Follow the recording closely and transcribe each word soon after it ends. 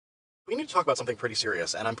We need to talk about something pretty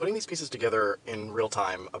serious, and I'm putting these pieces together in real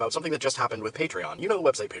time about something that just happened with Patreon. You know the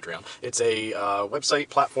website Patreon. It's a website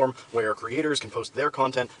platform where creators can post their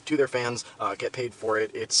content to their fans, get paid for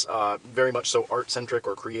it. It's very much so art-centric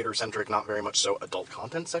or creator-centric, not very much so adult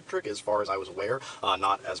content-centric, as far as I was aware,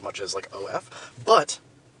 not as much as, like, OF. But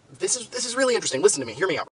this is really interesting. Listen to me. Hear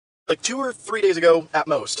me out. Like 2 or 3 days ago, at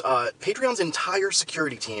most, Patreon's entire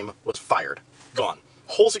security team was fired. Gone.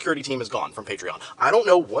 Whole security team is gone from Patreon. I don't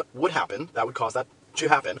know what would happen that would cause that to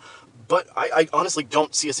happen, but I honestly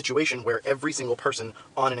don't see a situation where every single person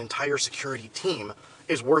on an entire security team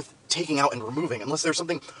is worth taking out and removing, unless there's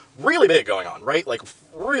something really big going on, right? Like,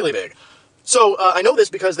 really big. So, I know this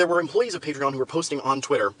because there were employees of Patreon who were posting on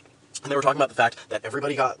Twitter, and they were talking about the fact that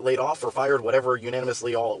everybody got laid off or fired, whatever,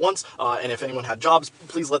 unanimously all at once, and if anyone had jobs,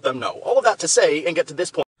 please let them know. All of that to say, and get to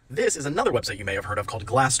this point. This is another website you may have heard of called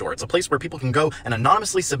Glassdoor. It's a place where people can go and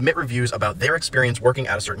anonymously submit reviews about their experience working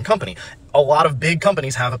at a certain company. A lot of big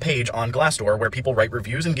companies have a page on Glassdoor where people write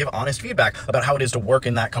reviews and give honest feedback about how it is to work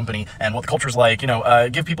in that company and what the culture's like, you know,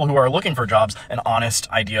 give people who are looking for jobs an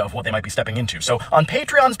honest idea of what they might be stepping into. So on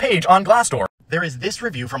Patreon's page on Glassdoor, there is this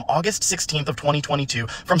review from August 16th of 2022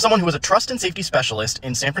 from someone who was a trust and safety specialist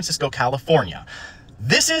in San Francisco, California.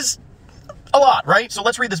 This is a lot, right? So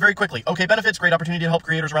let's read this very quickly. Okay, benefits, great opportunity to help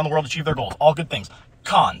creators around the world achieve their goals. All good things.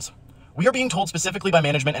 Cons. We are being told specifically by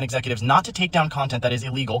management and executives not to take down content that is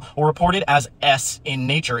illegal or reported as S in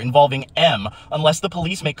nature involving M unless the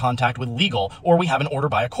police make contact with legal or we have an order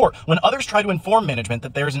by a court. When others try to inform management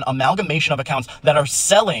that there is an amalgamation of accounts that are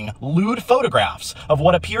selling lewd photographs of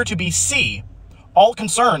what appear to be C, all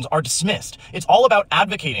concerns are dismissed. It's all about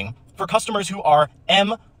advocating for customers who are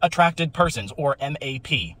M-attracted persons, or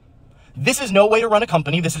MAP. This is no way to run a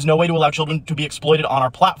company. This is no way to allow children to be exploited on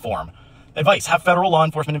our platform. Advice, have federal law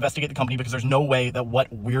enforcement investigate the company because there's no way that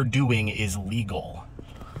what we're doing is legal.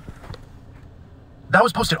 That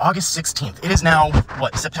was posted August 16th. It is now,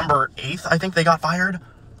 what, September 8th, I think they got fired?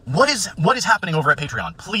 What is happening over at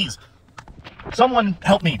Patreon? Please, someone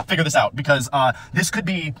help me figure this out, because this could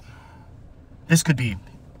be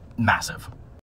massive.